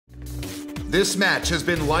This match has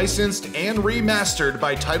been licensed and remastered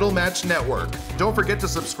by Title Match Network. Don't forget to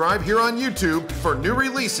subscribe here on YouTube for new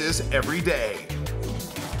releases every day.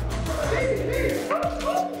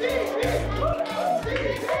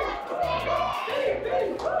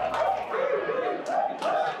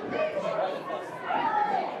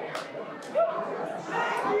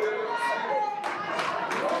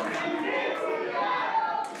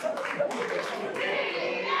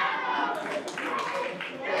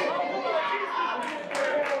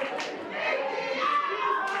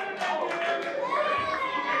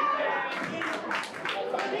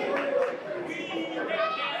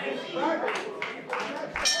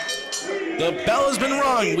 The bell has been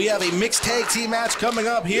rung. We have a mixed tag team match coming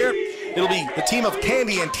up here. It'll be the team of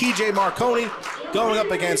Candy and TJ Marconi going up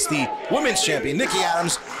against the women's champion, Nikki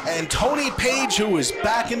Addams, and Tony Paige, who is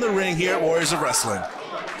back in the ring here at Warriors of Wrestling.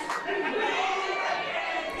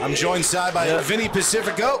 I'm joined side by Vinny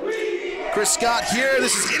Pacifico, Chris Scott here.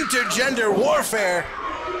 This is Intergender Warfare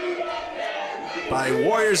by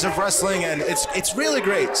Warriors of Wrestling, and it's really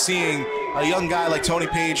great seeing a young guy like Tony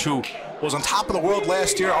Paige, who was on top of the world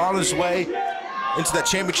last year, on his way into that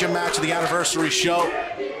championship match of the anniversary show.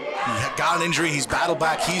 He got an injury, he's battled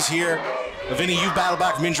back, he's here. Vinny, you've battled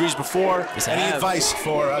back from injuries before. Yes, Any advice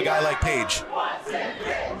for a guy like Paige?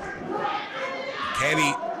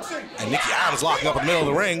 Candy and Nikki Addams locking up in the middle of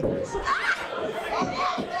the ring.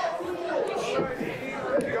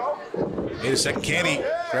 Wait a second, Candy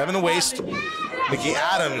grabbing the waist. Nikki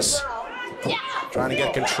Addams trying to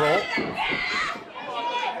get control.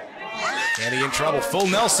 Candy in trouble. Full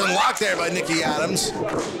Nelson locked there by Nikki Addams.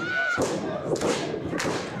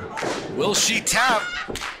 Will she tap?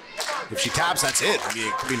 If she taps, that's it. I mean,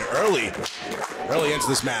 it could be an early into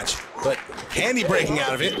this match. But Candy breaking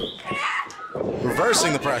out of it,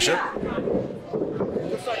 reversing the pressure.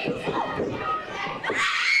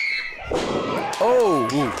 Oh!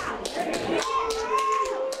 Ooh.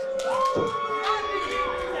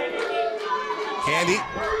 Candy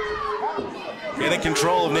getting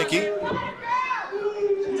control of Nikki.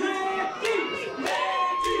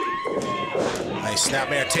 Nice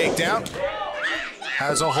snapmare takedown.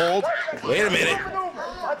 Has a hold. Wait a minute.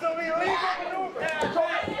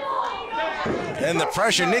 And the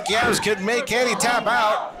pressure, Nikki Addams could make Candy tap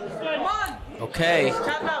out. Okay.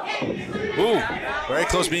 Ooh, very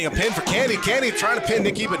close being a pin for Candy. Candy trying to pin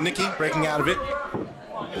Nikki, but Nikki breaking out of it.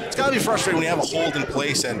 It's gotta be frustrating when you have a hold in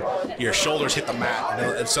place and your shoulders hit the mat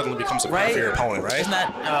and it suddenly becomes a threat for your opponent, right? Isn't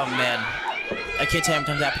that, oh man. I can't tell how many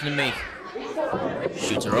times that happened to me.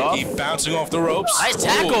 Shoots her off. Nikki bouncing off the ropes. Nice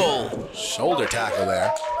tackle. Ooh, shoulder tackle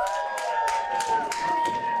there.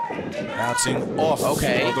 Bouncing off of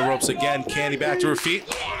the ropes again. Candy back to her feet.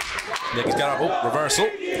 Nikki's got a reversal.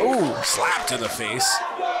 Ooh, slap to the face.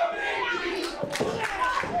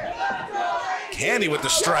 Candy with the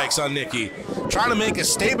strikes on Nikki. Trying to make a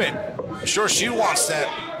statement. I'm sure she wants that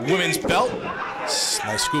women's belt.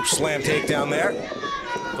 Nice scoop slam takedown there.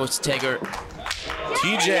 Goes to tag her.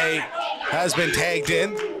 TJ has been tagged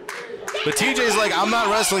in. But TJ's like, I'm not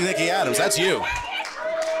wrestling Nikki Addams. That's you.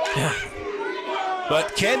 Yeah.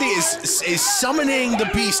 But Candy is summoning the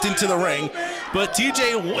beast into the ring. But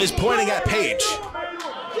TJ is pointing at Paige.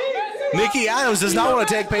 Nikki Addams does not want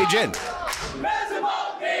to take Paige in.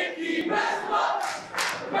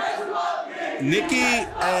 Nikki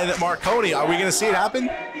and Marconi, are we going to see it happen?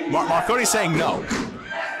 Marconi's saying no.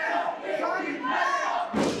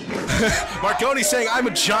 Marconi's saying, I'm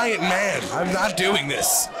a giant man. I'm not doing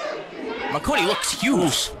this. Marconi looks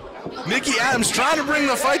huge. Nikki Addams trying to bring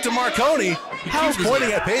the fight to Marconi. He's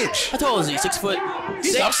pointing at Paige. How tall is he? 6 foot?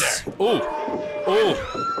 He's up there. Ooh. Ooh.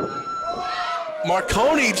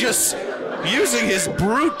 Marconi just using his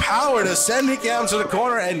brute power to send Nikki Addams to the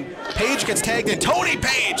corner, and Paige gets tagged in. Tony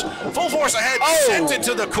Paige, full force ahead, sent it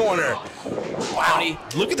to the corner. Wow,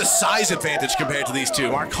 look at the size advantage compared to these two.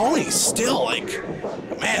 Marconi's still like,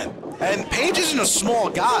 man, and Paige isn't a small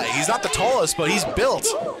guy. He's not the tallest, but he's built.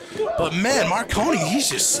 But man, Marconi, he's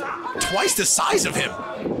just twice the size of him.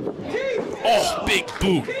 Oh, big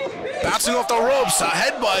boot. Bouncing off the ropes, a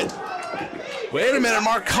headbutt. Wait a minute,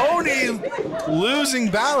 Marconi losing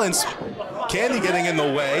balance. Candy getting in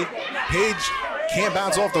the way. Paige can't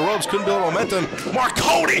bounce off the ropes, couldn't build momentum.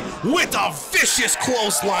 Marconi with a vicious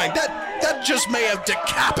clothesline. That just may have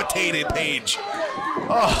decapitated Paige.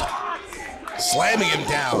 Oh, slamming him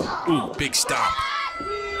down. Ooh, big stomp.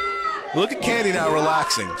 Look at Candy now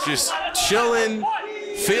relaxing. Just chilling,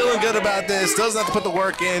 feeling good about this. Doesn't have to put the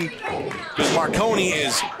work in because Marconi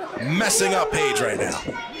is messing up Paige right now.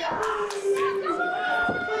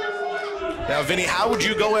 Now, Vinny, how would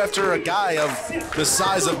you go after a guy of the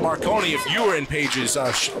size of Marconi if you were in Paige's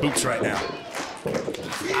boots right now?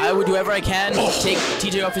 I would do whatever I can to take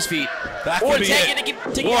TJ off his feet. That Or could be take it.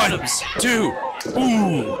 Nikki One, Addams. 2.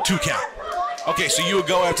 Ooh, 2 count. Okay, so you would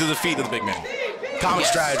go after the feet of the big man. Common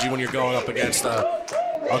strategy when you're going up against a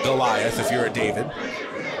Goliath if you're a David.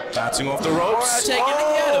 Bouncing off the ropes. Or I'll take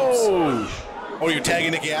Nikki Addams. Or you're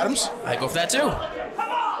tagging Nikki Addams? I go for that too.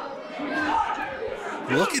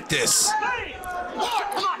 Look at this.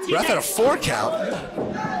 Ref at a 4 count.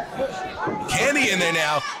 Candy in there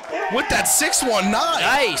now with that 619.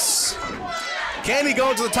 Nice. Candy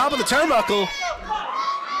going to the top of the turnbuckle.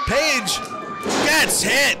 Paige gets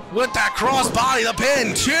hit with that crossbody, the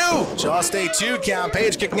pin. 2. Just a 2 count.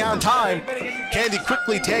 Paige kicking out in time. Candy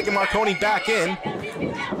quickly tagging Marconi back in.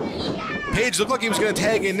 Paige looked like he was going to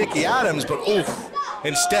tag in Nikki Addams, but oof.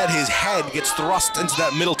 Instead, his head gets thrust into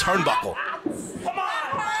that middle turnbuckle.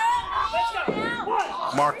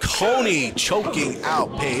 Marconi choking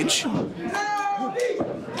out Paige. Man,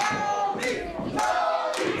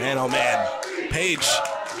 oh man. Paige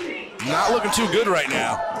not looking too good right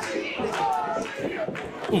now.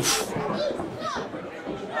 Oof.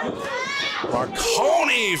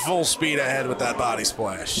 Marconi full speed ahead with that body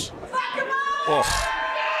splash. Ugh.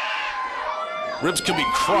 Ribs could be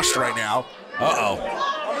crushed right now. Uh-oh.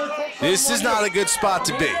 This is not a good spot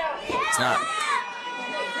to be. It's not.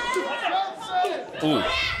 Ooh,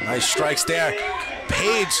 nice strikes there.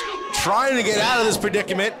 Paige trying to get out of this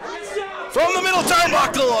predicament. From the middle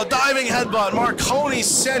turnbuckle, a diving headbutt. Marconi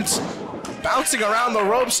sent bouncing around the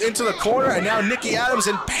ropes into the corner, and now Nikki Addams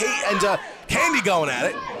and Candy going at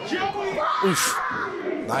it. Oof.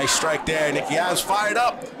 Nice strike there. Nikki Addams fired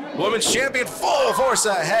up. Women's champion full force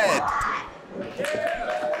ahead.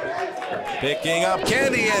 Picking up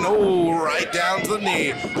Candy and right down to the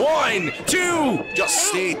knee. 1, 2,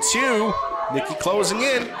 just a 2. Nikki closing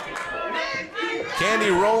in. Candy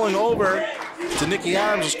rolling over to Nikki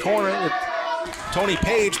Addams' corner with Tony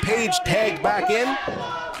Paige. Paige tagged back in.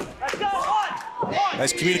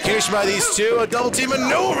 Nice communication by these two. A double team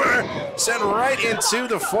maneuver sent right into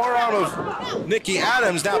the forearm of Nikki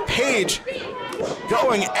Addams. Now Paige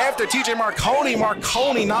going after TJ Marconi.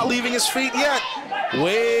 Marconi not leaving his feet yet.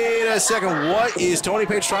 Wait a second. What is Tony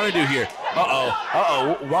Paige trying to do here?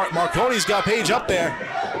 Marconi's got Paige up there.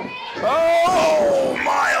 Oh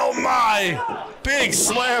my. Big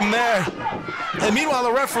slam there. And meanwhile,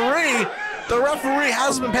 the referee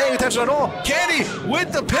hasn't been paying attention at all. Candy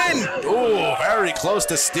with the pin. Oh, very close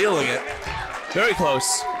to stealing it. Very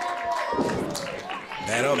close.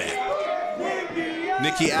 Man, oh man.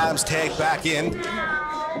 Nikki Addams tagged back in.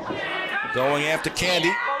 Going after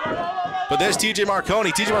Candy. But there's TJ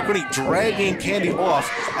Marconi. TJ Marconi dragging Candy off.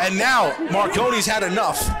 And now Marconi's had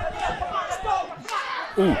enough.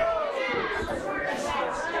 Ooh.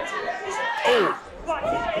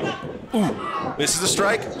 This is the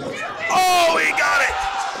strike. Oh, he got it.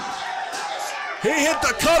 He hit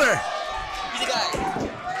the cutter.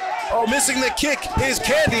 Oh, missing the kick is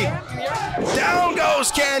Candy. Down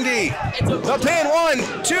goes Candy. The pin.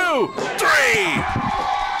 1, 2, 3.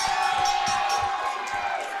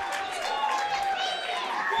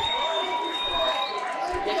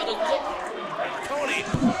 Tony,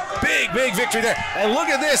 big victory there. And look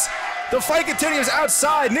at this. The fight continues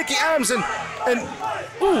outside. Nikki Addams and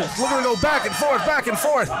we're gonna go back and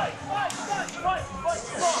forth.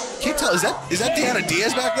 Can't tell. Is that Deanna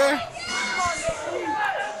Diaz back there?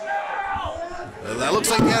 That looks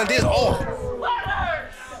like Deanna Diaz. Oh,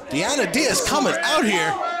 Deanna Diaz coming out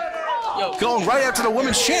here, going right after the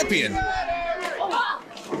women's champion.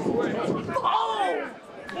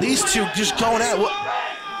 These two just going at what?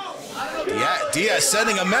 Yeah, Diaz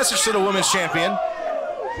sending a message to the women's champion.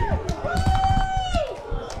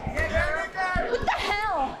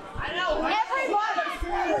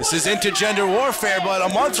 This is intergender warfare, but a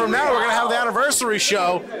month from now we're going to have the anniversary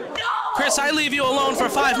show. Chris, I leave you alone for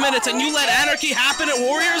 5 minutes and you let anarchy happen at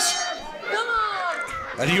Warriors?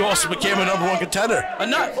 And you also became a #1 contender.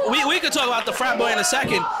 We could talk about the frat boy in a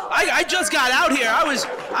second. I just got out here. I was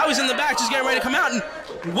in the back just getting ready to come out. And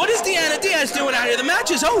what is Deanna Diaz doing out here? The match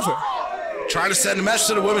is over. Trying to send a message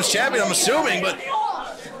to the women's champion, I'm assuming, but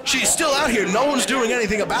she's still out here. No one's doing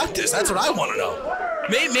anything about this. That's what I want to know.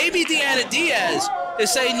 Maybe Deanna Diaz is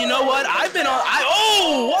saying, you know what? I've been on.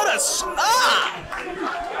 What a slap!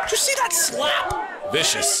 Did you see that slap?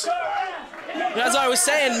 Vicious. As I was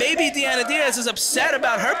saying, maybe Deanna Diaz is upset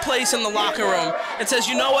about her place in the locker room and says,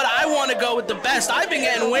 you know what? I want to go with the best. I've been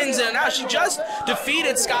getting wins in and out. She just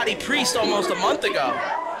defeated Scotty Priest almost a month ago.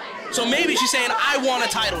 So maybe she's saying, I want a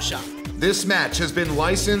title shot. This match has been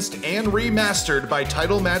licensed and remastered by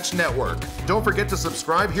Title Match Network. Don't forget to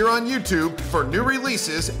subscribe here on YouTube for new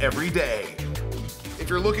releases every day.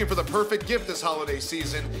 If you're looking for the perfect gift this holiday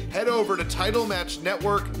season, head over to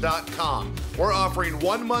TitleMatchNetwork.com. We're offering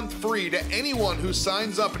 1 month free to anyone who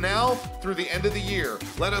signs up now through the end of the year.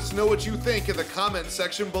 Let us know what you think in the comments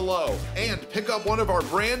section below. And pick up one of our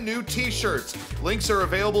brand new t-shirts. Links are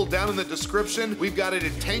available down in the description. We've got it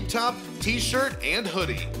in tank top, t-shirt, and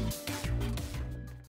hoodie.